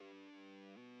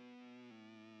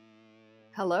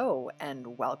Hello,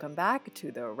 and welcome back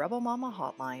to the Rebel Mama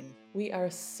Hotline. We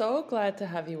are so glad to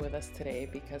have you with us today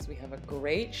because we have a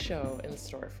great show in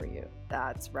store for you.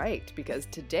 That's right, because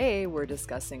today we're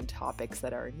discussing topics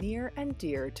that are near and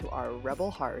dear to our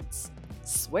rebel hearts: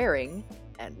 swearing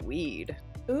and weed.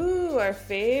 Ooh, our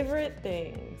favorite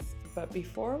things. But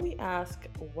before we ask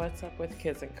what's up with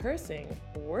kids and cursing,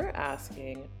 we're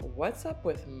asking what's up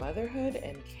with motherhood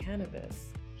and cannabis.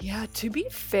 Yeah, to be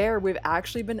fair, we've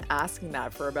actually been asking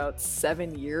that for about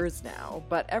 7 years now,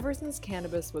 but ever since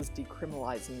cannabis was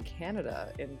decriminalized in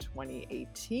Canada in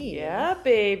 2018... Yeah,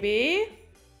 baby!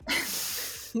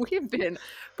 We've been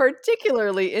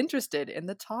particularly interested in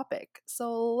the topic.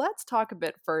 So let's talk a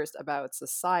bit first about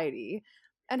society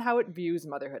and how it views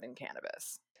motherhood and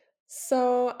cannabis.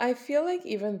 So I feel like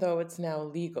even though it's now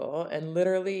legal and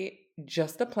literally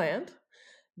just a plant,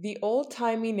 the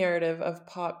old-timey narrative of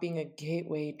pot being a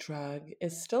gateway drug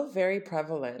is still very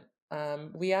prevalent.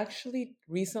 We actually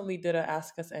recently did a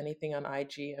Ask Us Anything on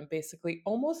IG, and basically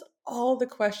almost all the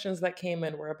questions that came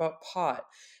in were about pot.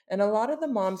 And a lot of the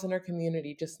moms in our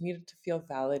community just needed to feel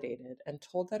validated and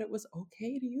told that it was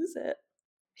okay to use it.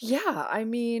 Yeah, I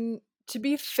mean, to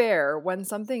be fair, when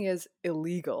something is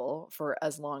illegal for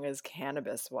as long as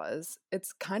cannabis was,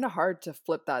 it's kind of hard to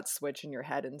flip that switch in your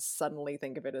head and suddenly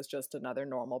think of it as just another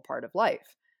normal part of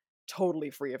life, totally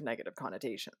free of negative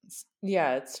connotations.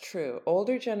 Yeah, it's true.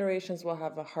 Older generations will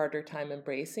have a harder time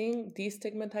embracing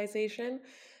destigmatization,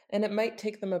 and it might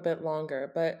take them a bit longer.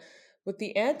 But with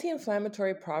the anti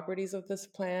inflammatory properties of this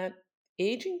plant,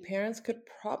 aging parents could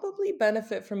probably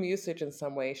benefit from usage in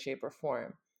some way, shape, or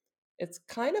form. It's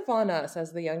kind of on us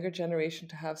as the younger generation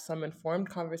to have some informed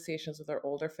conversations with our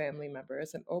older family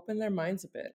members and open their minds a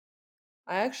bit.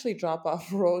 I actually drop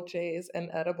off roll J's and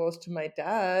edibles to my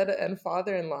dad and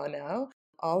father in law now.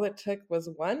 All it took was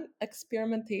one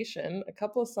experimentation a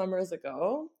couple of summers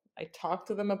ago. I talked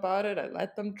to them about it, I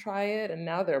let them try it, and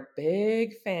now they're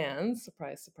big fans.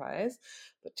 Surprise, surprise.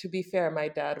 But to be fair, my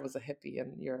dad was a hippie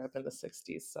in Europe in the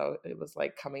 60s, so it was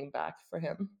like coming back for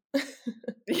him.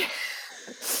 Yeah.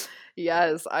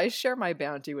 Yes, I share my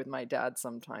bounty with my dad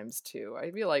sometimes too. I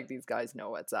feel like these guys know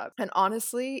what's up. And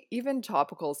honestly, even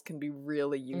topicals can be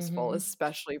really useful, Hmm.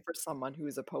 especially for someone who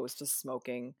is opposed to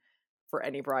smoking for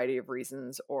any variety of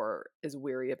reasons or is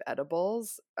weary of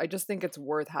edibles. I just think it's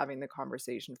worth having the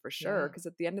conversation for sure, Yeah. because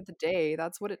at the end of the day,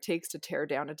 that's what it takes to tear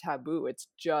down a taboo. It's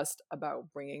just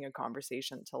about bringing a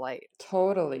conversation to light.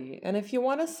 Totally. And if you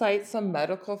want to cite some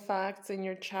medical facts in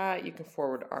your chat, you can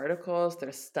forward articles.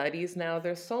 There's studies now.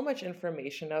 There's so much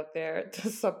information out there to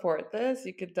support this.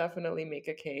 You could definitely make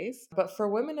a case. But for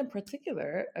women in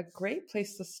particular, a great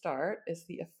place to start is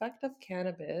the effect of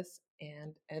cannabis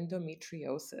and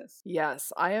endometriosis.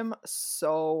 Yes, I am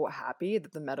so happy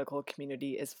that the medical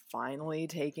community is finally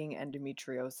taking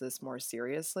endometriosis more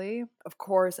seriously. Of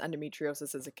course,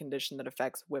 endometriosis is a condition that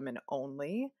affects women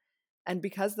only. And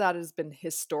because that has been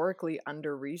historically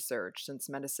under researched since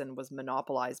medicine was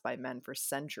monopolized by men for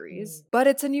centuries. Mm. But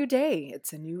it's a new day,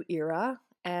 it's a new era.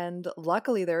 And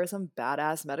luckily, there are some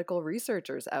badass medical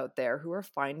researchers out there who are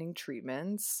finding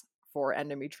treatments for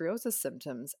endometriosis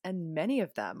symptoms, and many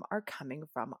of them are coming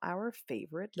from our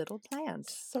favorite little plant.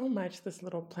 So much this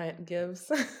little plant gives.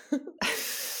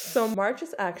 So, March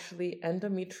is actually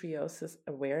Endometriosis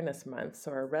Awareness Month.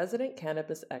 So, our resident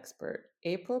cannabis expert,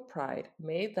 April Pride,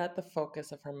 made that the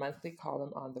focus of her monthly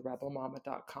column on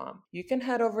therebelmama.com. You can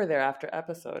head over there after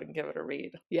episode and give it a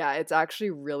read. Yeah, it's actually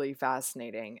really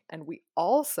fascinating. And we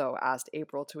also asked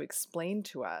April to explain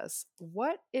to us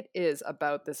what it is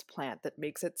about this plant that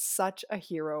makes it such a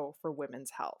hero for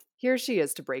women's health. Here she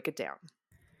is to break it down.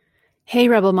 Hey,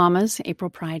 Rebel Mamas, April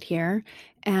Pride here.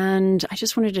 And I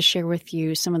just wanted to share with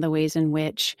you some of the ways in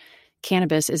which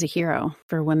cannabis is a hero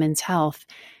for women's health.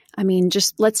 I mean,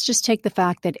 let's just take the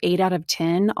fact that 8 out of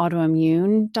 10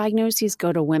 autoimmune diagnoses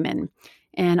go to women.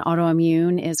 And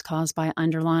autoimmune is caused by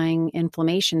underlying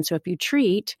inflammation. So if you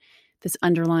treat this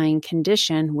underlying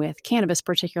condition with cannabis,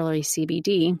 particularly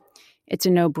CBD, it's a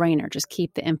no-brainer. Just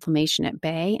keep the inflammation at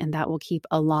bay, and that will keep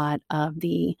a lot of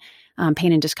the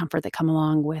pain and discomfort that come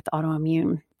along with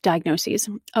autoimmune diagnoses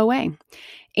away.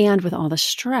 And with all the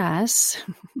stress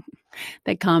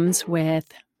that comes with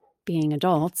being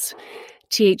adults,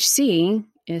 THC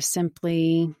is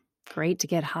simply great to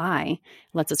get high.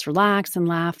 It lets us relax and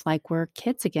laugh like we're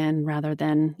kids again rather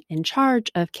than in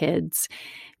charge of kids,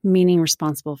 meaning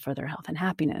responsible for their health and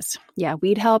happiness. Yeah,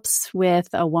 weed helps with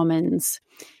a woman's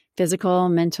physical,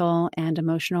 mental, and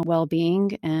emotional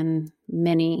well-being in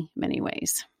many, many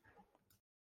ways.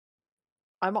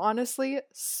 I'm honestly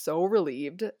so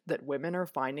relieved that women are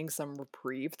finding some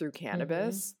reprieve through Mm-hmm.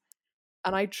 cannabis.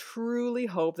 And I truly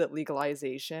hope that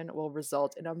legalization will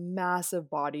result in a massive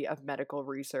body of medical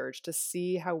research to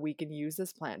see how we can use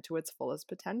this plant to its fullest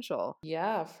potential.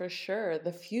 Yeah, for sure.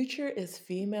 The future is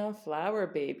female flower,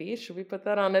 baby. Should we put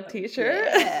that on a t-shirt?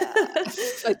 Yeah.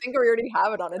 I think we already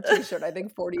have it on a t-shirt. I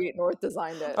think 48 North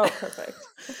designed it. Oh, perfect.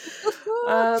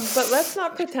 But let's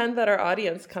not pretend that our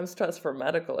audience comes to us for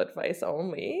medical advice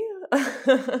only.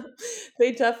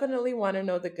 They definitely want to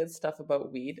know the good stuff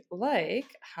about weed, like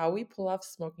how we pull off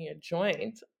smoking a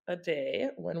joint a day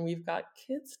when we've got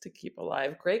kids to keep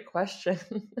alive. Great question.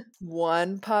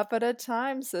 One puff at a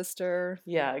time, sister.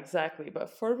 Yeah, exactly. But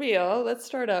for real, let's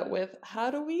start out with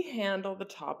how do we handle the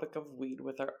topic of weed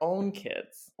with our own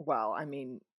kids? Well, I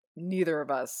mean, neither of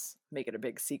us make it a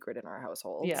big secret in our Yeah,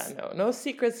 households. no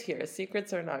secrets here.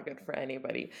 Secrets are not good for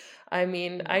anybody. I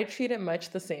mean, No, I treat it much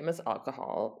the same as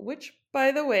alcohol, which,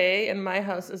 by the way, in my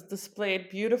house is displayed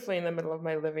beautifully in the middle of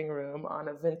my living room on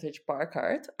a vintage bar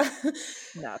cart.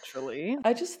 naturally.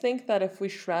 I just think that if we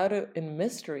shroud it in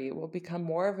mystery, it will become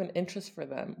more of an interest for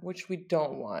them, which we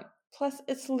don't want. Plus,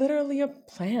 it's literally a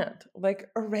plant, like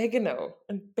oregano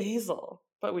and basil,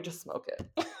 but we just smoke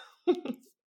it.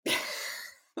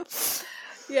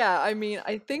 Yeah, I mean,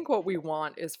 I think what we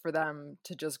want is for them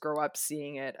to just grow up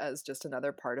seeing it as just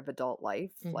another part of adult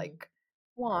life, Mhm. like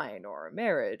wine or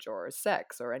marriage or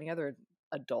sex or any other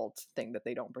adult thing that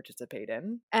they don't participate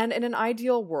in. And in an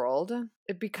ideal world,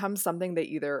 it becomes something they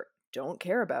either don't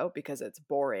care about because it's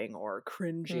boring or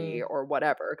cringy Mm. or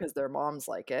whatever because their moms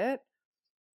like it,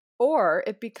 or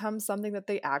it becomes something that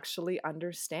they actually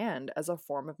understand as a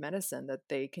form of medicine that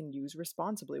they can use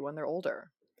responsibly when they're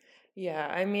older. Yeah,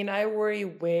 I mean, I worry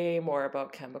way more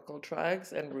about chemical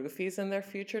drugs and roofies in their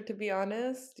future, to be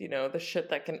honest. You know, the shit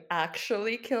that can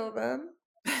actually kill them.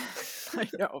 I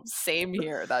know, same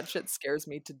here. That shit scares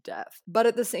me to death. But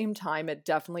at the same time, it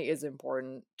definitely is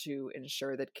important to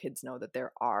ensure that kids know that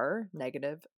there are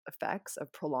negative effects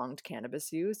of prolonged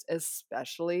cannabis use,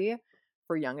 especially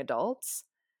for young adults.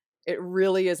 It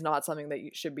really is not something that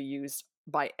should be used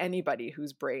by anybody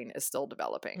whose brain is still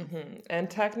developing. And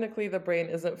technically, the brain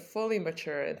isn't fully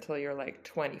mature until you're like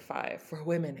 25, for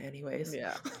women, anyways.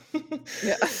 Yeah.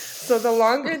 Yeah. So the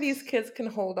longer these kids can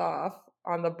hold off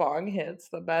on the bong hits,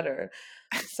 the better,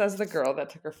 says the girl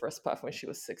that took her first puff when she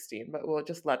was 16. But we'll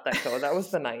just let that go. That was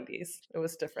the 90s. It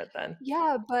was different then.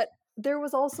 Yeah, but there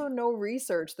was also no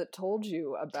research that told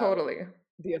you about Totally.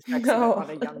 the effects of it No. on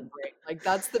a young brain. Like,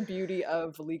 that's the beauty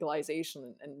of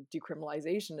legalization and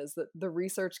decriminalization is that the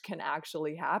research can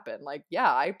actually happen. Like,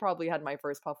 yeah, I probably had my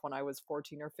first puff when I was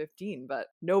 14 or 15, but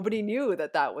nobody knew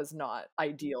that that was not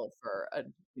ideal for a,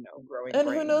 growing And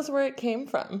who brain. knows where it came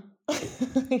from?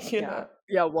 you Yeah. know?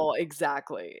 Yeah, well,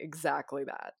 exactly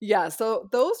that. Yeah, so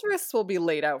those risks will be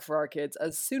laid out for our kids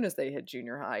as soon as they hit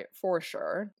junior high, for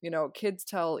sure. Kids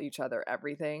tell each other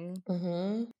everything.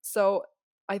 Hmm. So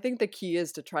I think the key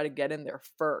is to try to get in there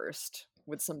first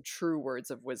with some true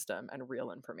words of wisdom and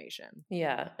real information.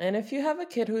 Yeah. And if you have a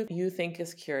kid who you think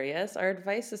is curious, our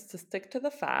advice is to stick to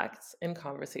the facts in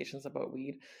conversations about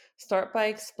weed. Start by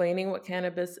explaining what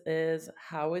cannabis is,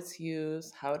 how it's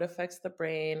used, how it affects the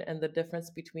brain, and the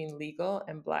difference between legal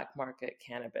and black market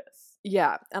cannabis.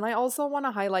 Yeah, and I also want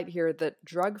to highlight here that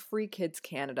Drug Free Kids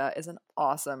Canada is an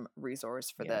awesome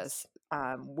resource for Yes. this.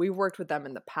 We worked with them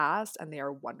in the past and they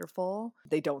are wonderful.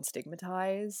 They don't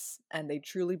stigmatize and they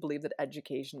truly believe that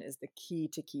education is the key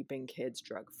to keeping kids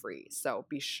drug free. So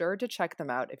be sure to check them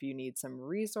out if you need some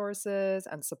resources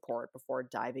and support before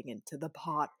diving into the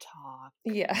pot talk.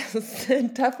 Yes,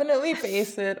 definitely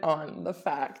base it on the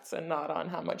facts and not on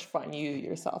how much fun you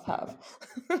yourself have.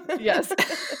 Yes.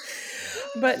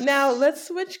 But now let's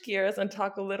switch gears and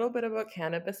talk a little bit about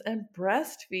cannabis and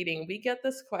breastfeeding. We get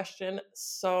this question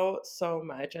so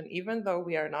much. And even though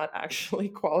we are not actually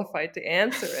qualified to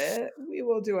answer it, we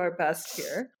will do our best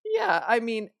here. Yeah, I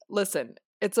mean, listen,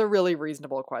 it's a really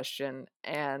reasonable question.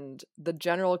 And the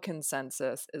general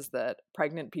consensus is that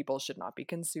pregnant people should not be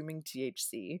consuming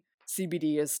THC.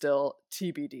 CBD is still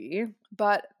TBD.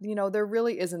 But, there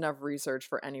really is enough research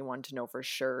for anyone to know for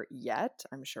sure yet.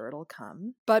 I'm sure it'll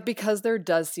come. But because there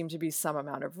does seem to be some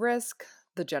amount of risk,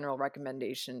 the general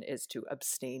recommendation is to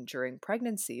abstain during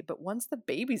pregnancy. But once the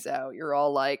baby's out, you're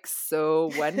all like,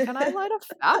 so when can I light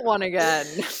a fat one again?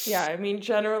 Yeah, I mean,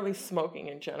 generally, smoking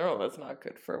in general is not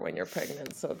good for when you're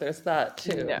pregnant. So there's that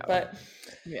too. No. But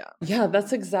Yeah. yeah,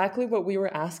 that's exactly what we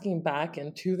were asking back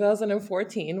in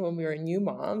 2014 when we were new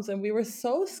moms. And we were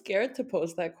so scared to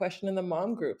pose that question in the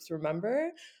mom groups,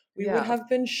 remember? We would Yeah, have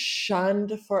been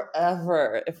shunned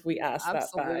forever if we asked that back.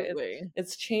 absolutely.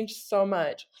 It's changed so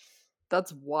much.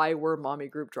 That's why we're mommy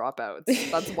group dropouts.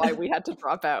 That's why we had to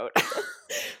drop out.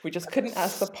 We just couldn't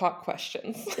ask the pot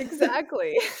questions.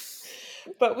 Exactly.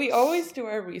 But we always do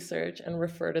our research and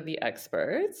refer to the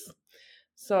experts.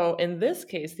 So in this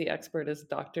case, the expert is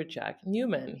Dr. Jack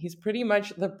Newman. He's pretty much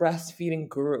the breastfeeding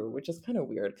guru, which is kind of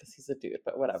weird because he's a dude,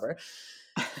 but whatever.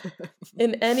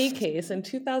 In any case, in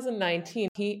 2019,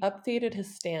 he updated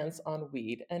his stance on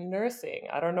weed and nursing.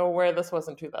 I don't know where this was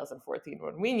in 2014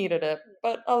 when we needed it,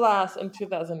 but alas, in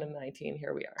 2019,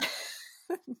 here we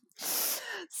are.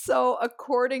 So,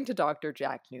 according to Dr.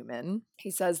 Jack Newman,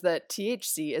 he says that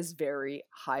THC is very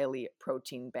highly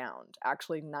protein bound,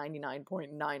 actually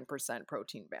 99.9%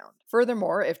 protein bound.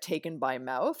 Furthermore, if taken by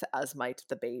mouth, as might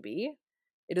the baby,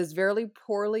 it is very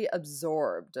poorly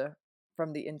absorbed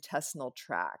from the intestinal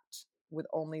tract, with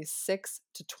only 6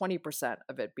 to 20%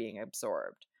 of it being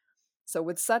absorbed. So,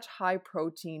 with such high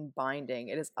protein binding,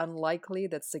 it is unlikely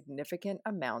that significant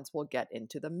amounts will get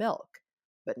into the milk.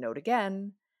 But note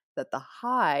again that the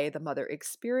high the mother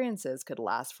experiences could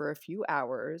last for a few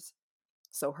hours,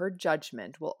 so her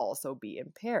judgment will also be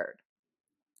impaired.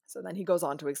 So then he goes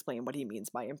on to explain what he means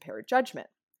by impaired judgment.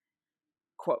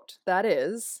 Quote, that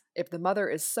is, if the mother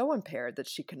is so impaired that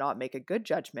she cannot make a good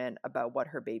judgment about what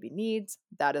her baby needs,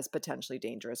 that is potentially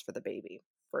dangerous for the baby.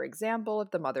 For example,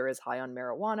 if the mother is high on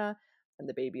marijuana and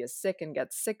the baby is sick and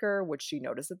gets sicker, would she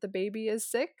notice that the baby is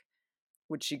sick?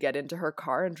 Would she get into her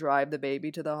car and drive the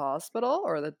baby to the hospital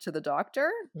or to the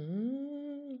doctor?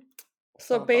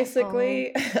 So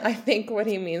basically, I think what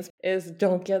he means is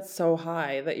don't get so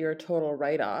high that you're a total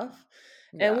write-off.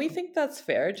 And we think that's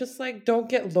fair. Just like don't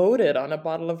get loaded on a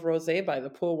bottle of rosé by the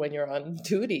pool when you're on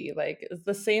duty. Like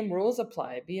the same rules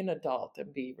apply. Be an adult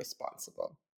and be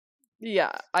responsible.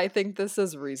 Yeah, I think this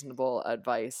is reasonable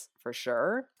advice for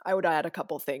sure. I would add a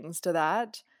couple things to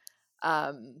that.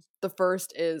 The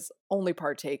first is only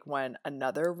partake when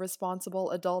another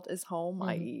responsible adult is home,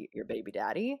 i.e., your baby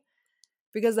daddy,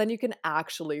 because then you can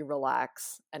actually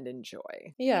relax and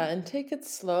enjoy. Yeah, and take it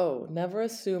slow. Never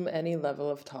assume any level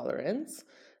of tolerance,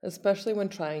 especially when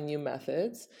trying new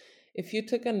methods. If you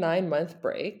took a 9-month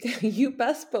break, you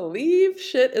best believe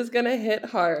shit is gonna hit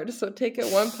hard. So take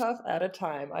it one puff at a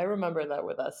time. I remember that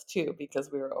with us too,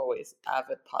 because we were always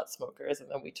avid pot smokers, and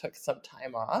then we took some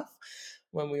time off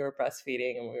when we were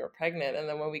breastfeeding and we were pregnant. And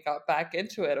then when we got back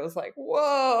into it, it was like,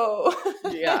 whoa.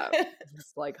 Yeah,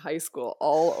 it's like high school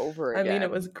all over again. I mean,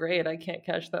 it was great. I can't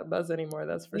catch that buzz anymore,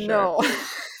 that's for sure. No,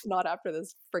 not after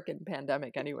this freaking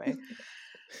pandemic anyway.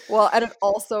 Well, and it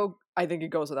also, I think it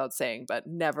goes without saying, but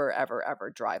never, ever, ever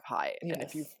drive high. Yes. And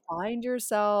if you find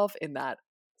yourself in that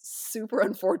super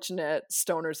unfortunate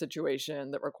stoner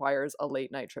situation that requires a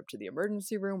late night trip to the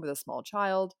emergency room with a small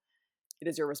child, it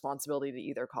is your responsibility to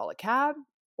either call a cab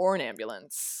or an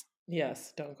ambulance.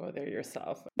 Yes, don't go there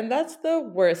yourself. And that's the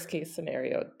worst case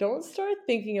scenario. Don't start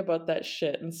thinking about that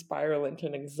shit and spiral into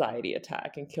an anxiety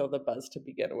attack and kill the buzz to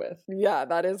begin with. Yeah,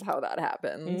 that is how that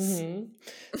happens.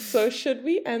 So should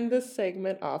we end this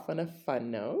segment off on a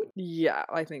fun note? Yeah,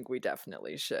 I think we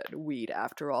definitely should. Weed,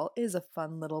 after all, is a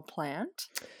fun little plant.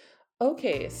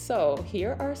 Okay, so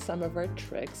here are some of our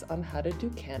tricks on how to do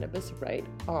cannabis right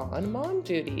on mom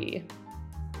duty.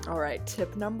 All right,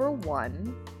 tip number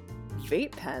 1.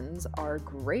 Vape pens are a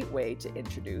great way to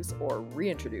introduce or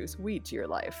reintroduce weed to your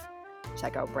life.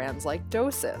 Check out brands like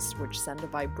Dosis, which send a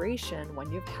vibration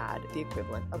when you've had the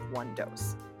equivalent of 1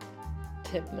 dose.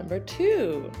 Tip number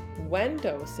 2. When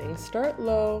dosing, start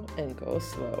low and go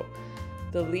slow.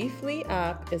 The Leafly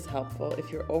app is helpful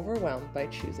if you're overwhelmed by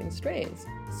choosing strains.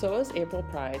 So is April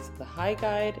Pride's The High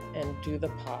Guide and Do the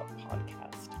Pop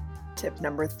podcast. Tip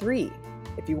number 3.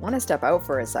 If you want to step out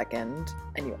for a second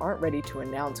and you aren't ready to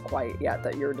announce quite yet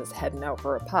that you're just heading out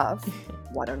for a puff,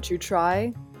 why don't you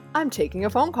try, I'm taking a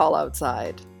phone call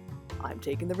outside. I'm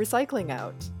taking the recycling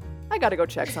out. I gotta go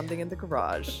check something in the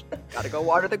garage. Gotta go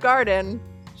water the garden.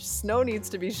 Snow needs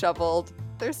to be shoveled.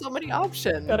 There's so many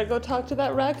options. Gotta go talk to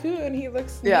that raccoon. He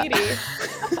looks needy.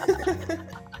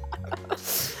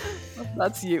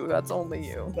 That's you. That's only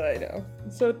you. I know.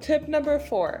 So tip number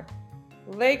 4.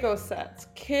 Lego sets,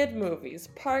 kid movies,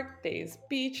 park days,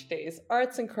 beach days,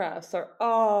 arts and crafts are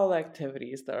all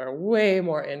activities that are way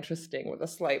more interesting with a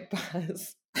slight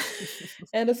buzz.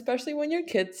 And especially when your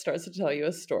kid starts to tell you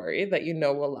a story that you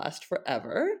know will last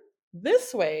forever.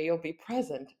 This way you'll be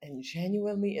present and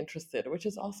genuinely interested, which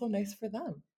is also nice for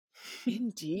them.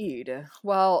 Indeed.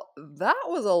 Well, that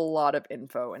was a lot of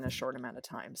info in a short amount of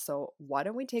time. So why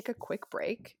don't we take a quick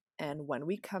break? And when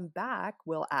we come back,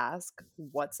 we'll ask,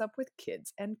 what's up with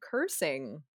kids and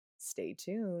cursing? Stay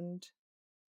tuned.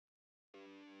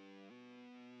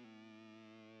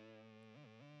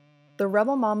 The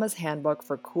Rebel Mama's Handbook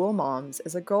for Cool Moms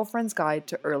is a girlfriend's guide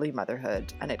to early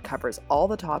motherhood, and it covers all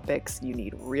the topics you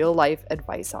need real-life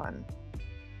advice on.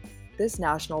 This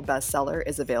national bestseller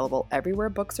is available everywhere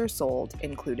books are sold,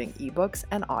 including ebooks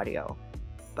and audio.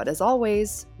 But as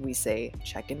always, we say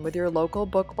check in with your local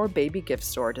book or baby gift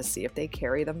store to see if they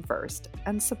carry them first,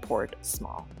 and support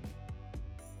small.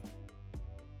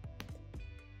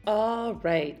 All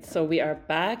right, so we are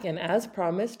back, and as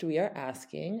promised, we are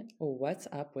asking, what's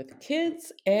up with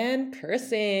kids and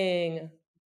cursing?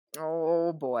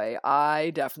 Oh boy,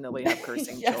 I definitely have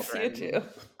cursing Yes, you children. do.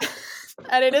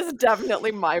 And it is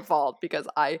definitely my fault because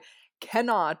I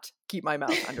cannot keep my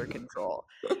mouth under control.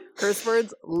 Curse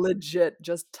words legit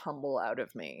just tumble out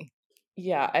of me.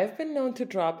 Yeah, I've been known to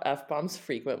drop F-bombs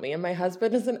frequently, and my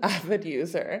husband is an avid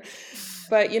user.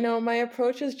 But, my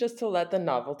approach is just to let the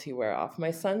novelty wear off.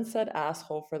 My son said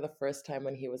asshole for the first time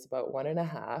when he was about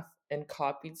 1.5 and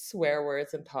copied swear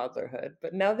words in toddlerhood.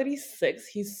 But now that he's 6,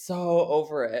 he's so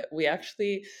over it. We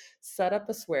actually set up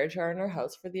a swear jar in our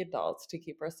house for the adults to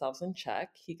keep ourselves in check.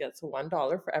 He gets $1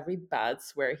 for every bad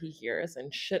swear he hears,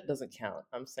 and shit doesn't count.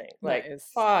 I'm saying, Nice.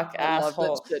 fuck, I love that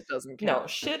asshole. shit doesn't No, count.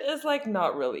 shit is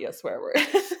not really a swear word.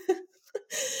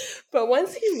 But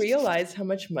once he realized how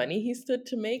much money he stood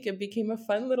to make, it became a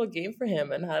fun little game for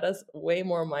him and had us way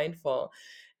more mindful.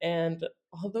 And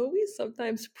although we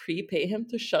sometimes prepay him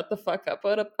to shut the fuck up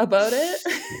about it,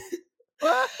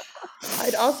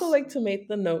 I'd also like to make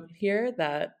the note here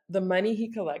that the money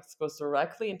he collects goes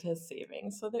directly into his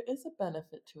savings. So there is a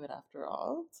benefit to it after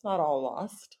all. It's not all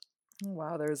lost.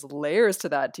 Wow, there's layers to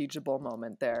that teachable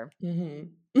moment there.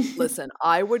 Mm-hmm. Listen,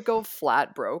 I would go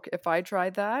flat broke if I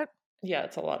tried that. Yeah,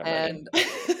 it's a lot of And money.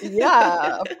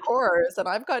 yeah, of course. And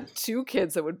I've got 2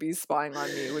 kids that would be spying on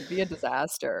me. It would be a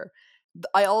disaster.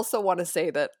 I also want to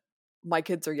say that my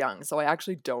kids are young, so I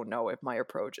actually don't know if my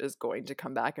approach is going to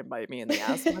come back and bite me in the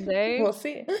ass one day. We'll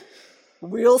see.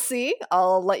 We'll see.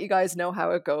 I'll let you guys know how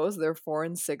it goes. They're 4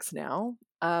 and 6 now.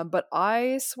 But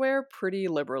I swear pretty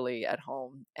liberally at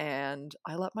home, and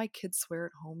I let my kids swear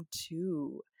at home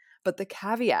too. But the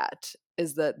caveat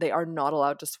is that they are not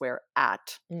allowed to swear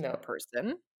at No. a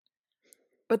person,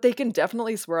 but they can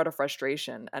definitely swear out of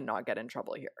frustration and not get in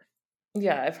trouble here.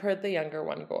 Yeah, I've heard the younger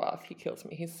one go off. He kills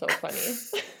me. He's so funny.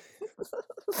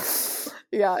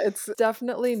 Yeah, it's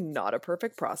definitely not a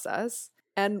perfect process.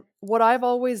 And what I've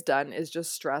always done is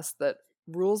just stress that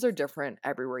rules are different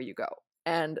everywhere you go.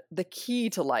 And the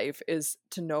key to life is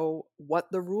to know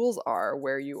what the rules are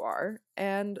where you are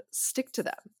and stick to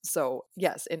them. So,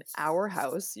 yes, in our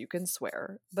house, you can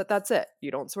swear, but that's it. You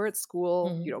don't swear at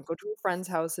school. You don't go to a friend's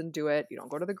house and do it. You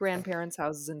don't go to the grandparents'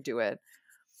 houses and do it.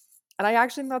 And I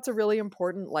actually think that's a really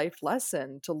important life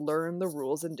lesson to learn the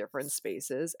rules in different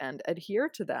spaces and adhere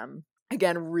to them.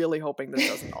 Again, really hoping this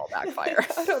doesn't all backfire.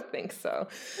 I don't think so.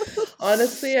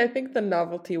 Honestly, I think the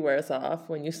novelty wears off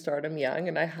when you start them young,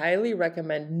 and I highly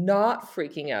recommend not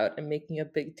freaking out and making a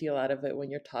big deal out of it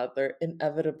when your toddler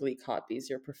inevitably copies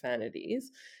your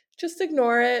profanities. Just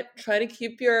ignore it. Try to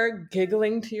keep your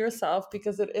giggling to yourself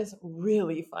because it is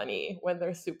really funny when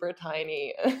they're super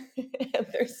tiny and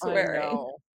they're swearing. I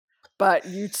know. But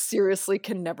you seriously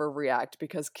can never react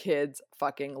because kids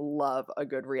fucking love a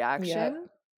good reaction. Yep.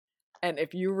 And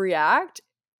if you react,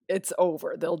 it's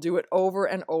over. They'll do it over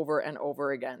and over and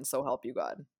over again. So help you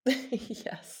God.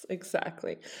 Yes,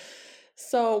 exactly.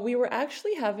 So we were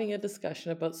actually having a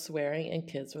discussion about swearing and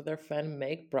kids with our friend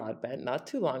Meg Broadbent not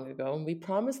too long ago, and we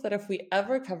promised that if we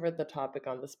ever covered the topic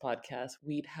on this podcast,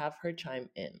 we'd have her chime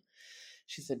in.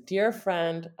 She's a dear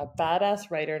friend, a badass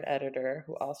writer and editor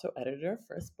who also edited her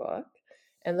first book,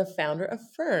 and the founder of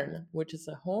Fern, which is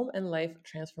a home and life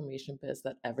transformation biz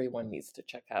that everyone needs to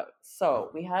check out.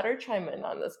 So we had her chime in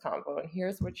on this convo, and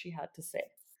here's what she had to say.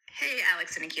 Hey,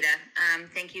 Alex and Nikita.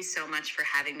 Thank you so much for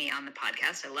having me on the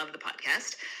podcast. I love the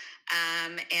podcast.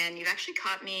 And you've actually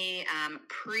caught me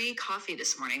pre-coffee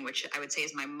this morning, which I would say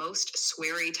is my most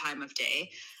sweary time of day,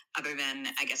 other than,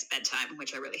 I guess, bedtime,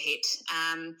 which I really hate.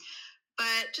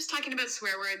 But just talking about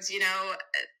swear words,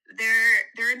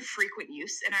 they're in frequent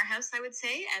use in our house, I would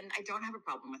say, and I don't have a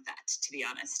problem with that, to be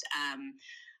honest.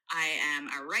 I am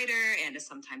a writer and a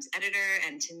sometimes editor,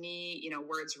 and to me,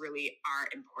 words really are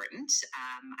important.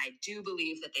 I do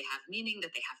believe that they have meaning,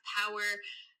 that they have power,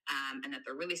 and that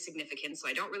they're really significant. So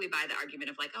I don't really buy the argument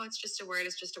of oh, it's just a word,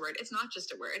 it's just a word. It's not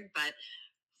just a word, but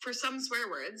for some swear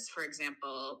words, for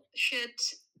example, shit,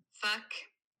 fuck,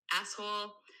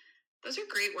 asshole, those are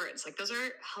great words. Those are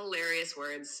hilarious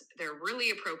words. They're really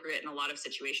appropriate in a lot of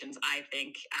situations. I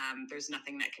think there's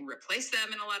nothing that can replace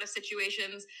them in a lot of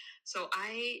situations. So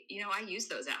I use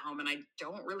those at home, and I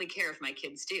don't really care if my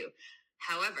kids do.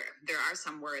 However, there are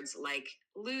some words like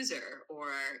loser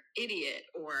or idiot,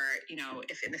 or,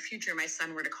 if in the future my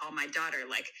son were to call my daughter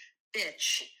like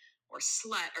bitch or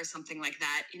slut or something like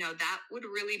that, that would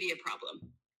really be a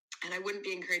problem. And I wouldn't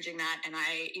be encouraging that. And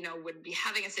I, would be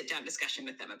having a sit down discussion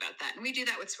with them about that. And we do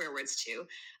that with swear words too.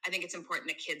 I think it's important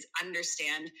that kids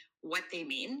understand what they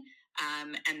mean.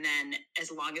 And then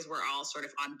as long as we're all sort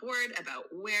of on board about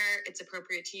where it's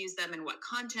appropriate to use them and what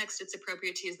context it's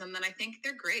appropriate to use them, then I think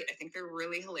they're great. I think they're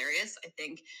really hilarious. I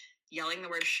think yelling the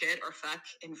word shit or fuck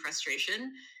in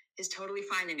frustration is totally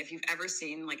fine. And if you've ever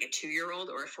seen like a 2-year-old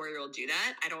or a 4-year-old do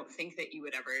that, I don't think that you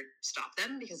would ever stop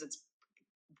them, because it's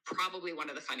probably one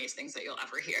of the funniest things that you'll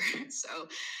ever hear. So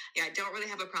yeah, I don't really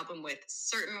have a problem with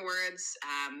certain words.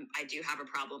 I do have a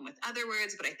problem with other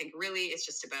words, but I think really it's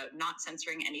just about not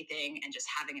censoring anything and just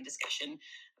having a discussion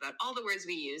about all the words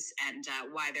we use and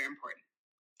why they're important.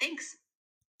 Thanks.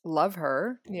 Love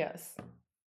her. Yes.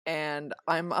 And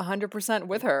I'm 100%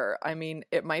 with her. I mean,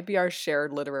 it might be our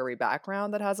shared literary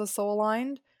background that has us so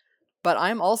aligned, but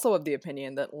I'm also of the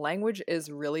opinion that language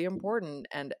is really important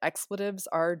and expletives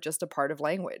are just a part of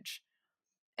language.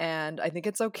 And I think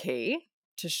it's okay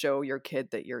to show your kid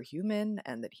that you're human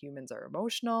and that humans are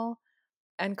emotional.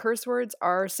 And curse words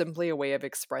are simply a way of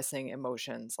expressing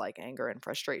emotions like anger and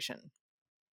frustration.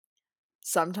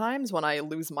 Sometimes when I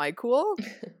lose my cool,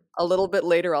 a little bit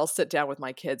later I'll sit down with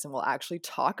my kids and we'll actually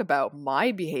talk about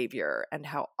my behavior and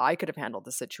how I could have handled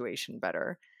the situation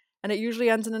better. And it usually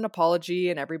ends in an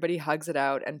apology and everybody hugs it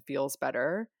out and feels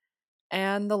better.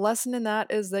 And the lesson in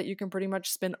that is that you can pretty much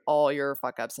spin all your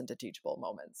fuck ups into teachable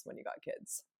moments when you got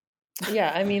kids.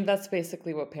 Yeah, I mean, that's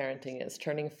basically what parenting is,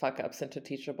 turning fuck ups into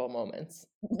teachable moments.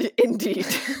 Indeed.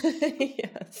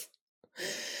 Yes.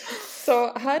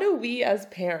 So, how do we as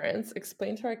parents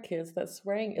explain to our kids that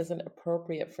swearing isn't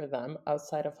appropriate for them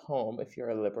outside of home if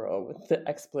you're a liberal with the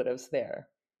expletives there?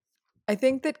 I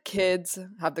think that kids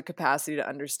have the capacity to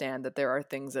understand that there are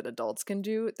things that adults can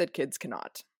do that kids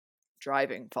cannot.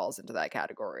 Driving falls into that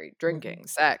category. Drinking,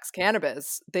 sex,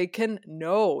 cannabis. They can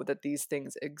know that these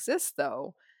things exist,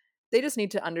 though. They just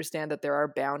need to understand that there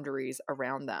are boundaries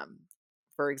around them.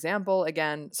 For example,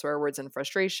 again, swear words and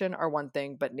frustration are one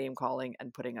thing, but name calling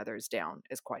and putting others down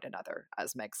is quite another,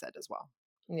 as Meg said as well.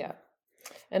 Yeah.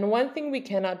 And one thing we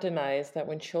cannot deny is that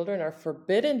when children are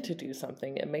forbidden to do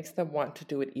something, it makes them want to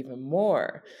do it even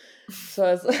more.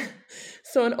 So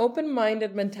an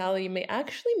open-minded mentality may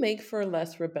actually make for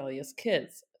less rebellious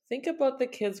kids. Think about the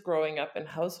kids growing up in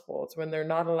households when they're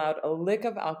not allowed a lick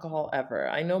of alcohol ever.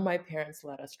 I know my parents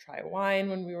let us try wine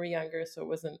when we were younger, so it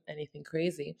wasn't anything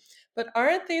crazy. But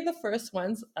aren't they the first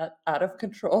ones at out of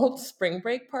control spring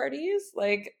break parties?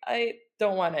 Like, I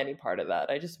don't want any part of that.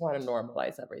 I just want to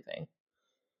normalize everything.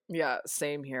 Yeah,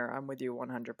 same here. I'm with you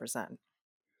 100%.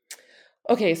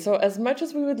 Okay, so as much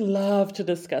as we would love to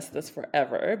discuss this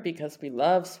forever because we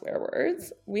love swear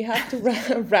words, we have to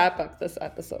wrap up this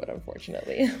episode,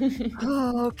 unfortunately.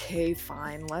 Okay,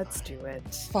 fine. Let's do it.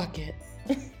 Fuck it.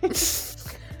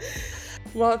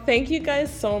 Well, thank you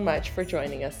guys so much for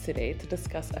joining us today to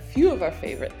discuss a few of our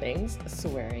favorite things,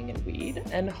 swearing and weed,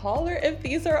 and holler if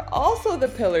these are also the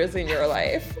pillars in your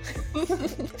life.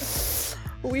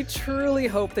 We truly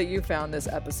hope that you found this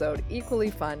episode equally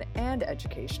fun and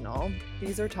educational.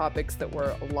 These are topics that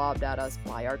were lobbed at us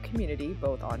by our community,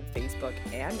 both on Facebook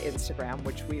and Instagram,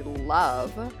 which we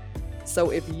love.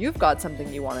 So if you've got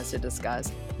something you want us to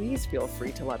discuss, please feel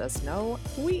free to let us know.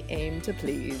 We aim to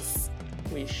please.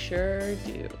 We sure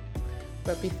do.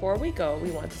 But before we go,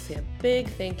 we want to say a big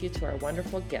thank you to our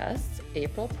wonderful guests,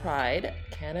 April Pride,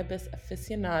 cannabis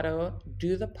aficionado,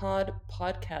 Do the Pod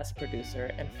podcast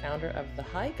producer and founder of The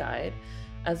High Guide,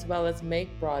 as well as Meg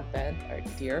Broadbent, our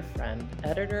dear friend,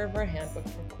 editor of our handbook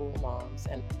for cool moms,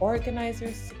 and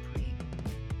organizer supreme.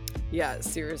 Yeah,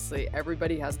 seriously,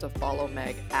 everybody has to follow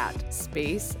Meg at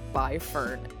Space by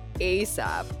Fern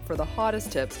ASAP for the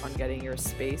hottest tips on getting your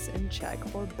space in check,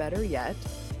 or better yet,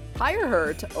 hire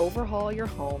her to overhaul your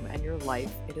home and your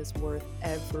life. It is worth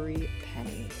every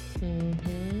penny.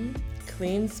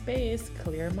 Clean space,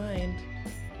 clear mind.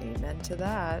 Amen to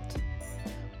that.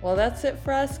 Well, that's it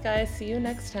for us, guys. See you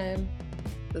next time.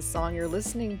 The song you're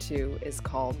listening to is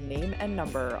called Name and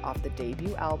Number off the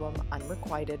debut album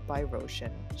Unrequited by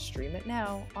Roshan. Stream it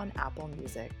now on Apple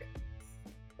Music.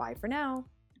 Bye for now.